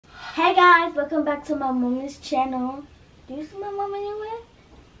Hey guys, welcome back to my mommy's channel. Do you see my mom anywhere?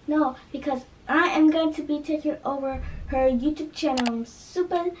 No, because I am going to be taking over her YouTube channel. I'm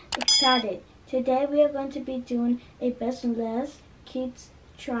super excited. Today we are going to be doing a Best and Last Kids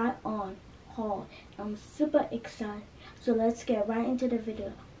Try On haul. I'm super excited. So let's get right into the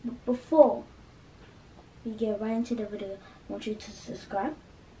video. But before we get right into the video, I want you to subscribe,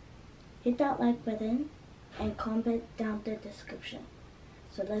 hit that like button, and comment down the description.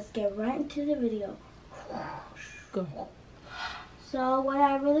 So let's get right into the video. Go. So what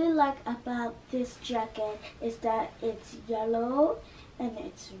I really like about this jacket is that it's yellow and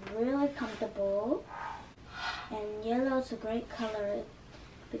it's really comfortable. And yellow is a great color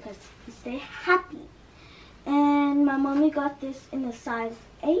because you stay happy. And my mommy got this in a size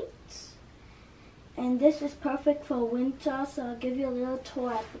 8. And this is perfect for winter, so I'll give you a little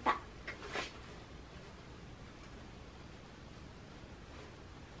tour at the back.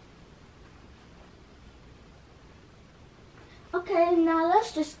 Okay, now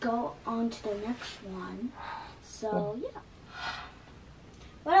let's just go on to the next one. So, yeah.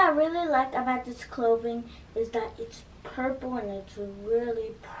 What I really like about this clothing is that it's purple and it's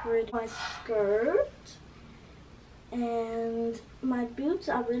really pretty. My skirt and my boots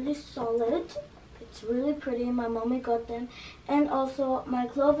are really solid. It's really pretty. My mommy got them. And also, my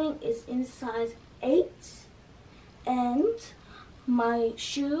clothing is in size 8. And my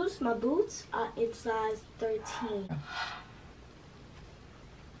shoes, my boots are in size 13.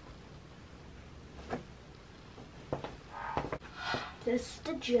 This is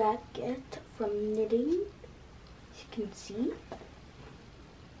the jacket from Knitting, as you can see.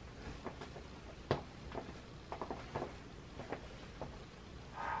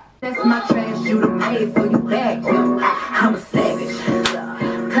 That's my trash, you the maid, so you back. I'm a savage,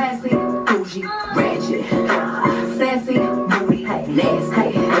 classy, bougie, ratchet, sassy, moody,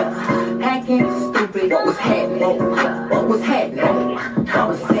 nasty, acting stupid. What's happening? What's happening?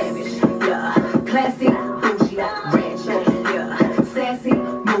 I'm a savage, classy, bougie, ratchet, sassy,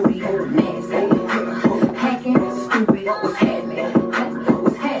 moody, nasty, hacking stupid. What's happening?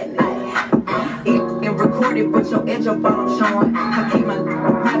 What's happening? And recorded, but your edge of bottom showing. I keep my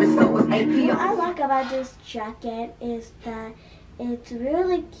What I like about this jacket is that it's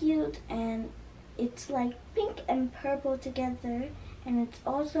really cute and it's like pink and purple together, and it's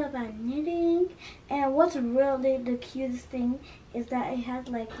also about knitting. And what's really the cutest thing is that it has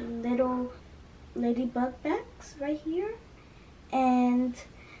like little ladybug bags right here, and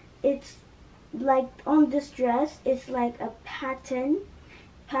it's like on this dress it's like a pattern,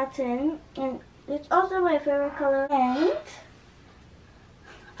 and it's also my favorite color. And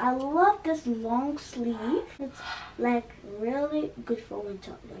I love this long sleeve. It's like really good for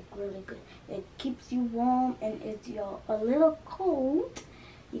winter, like really good. It keeps you warm, and if you're a little cold,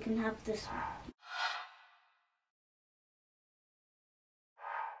 you can have this one.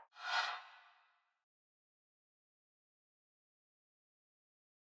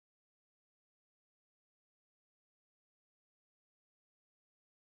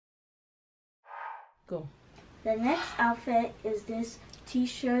 Go. The next outfit is this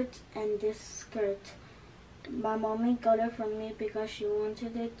t-shirt and this skirt. My mommy got it from me because she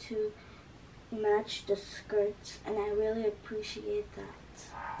wanted it to match the skirts, and I really appreciate that.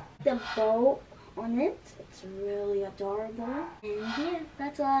 The bow on it, it's really adorable. And yeah,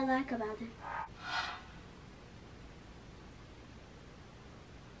 that's all I like about it.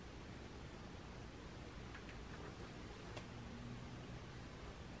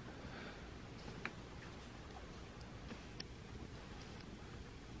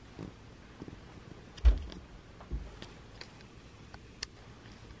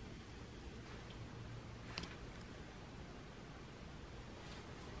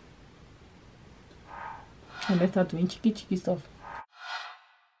 And let's start doing cheeky stuff.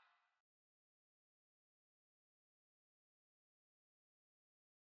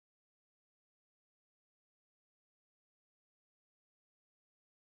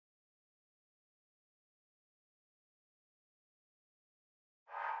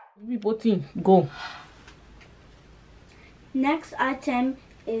 We both in. Go. Next item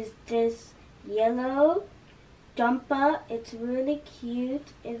is this yellow jumper. It's really cute.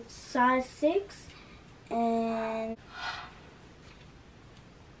 It's size 6, and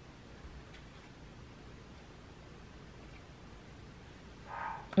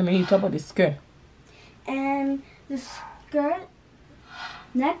And then you talk about the skirt. And the skirt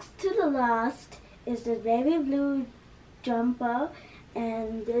next to the last is the baby blue jumper,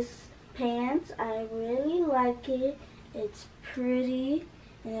 and this pants, I really like it. It's pretty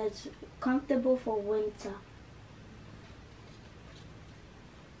and it's comfortable for winter.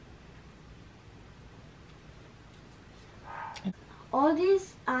 all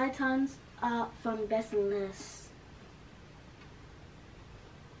these items are from Best List.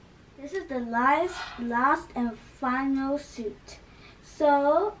 This is the last and final suit.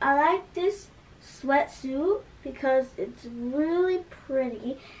 So I like this sweatsuit because it's really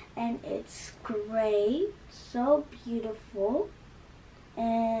pretty and it's gray, so beautiful.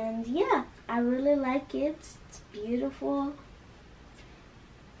 And yeah, I really like it. It's beautiful.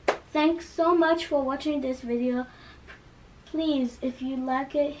 Thanks so much for watching this video. Please, if you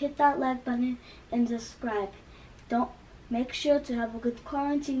like it, hit that like button and subscribe. Make sure to have a good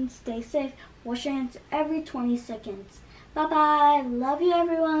quarantine. Stay safe. Wash your hands every 20 seconds. Bye bye. Love you,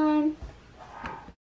 everyone.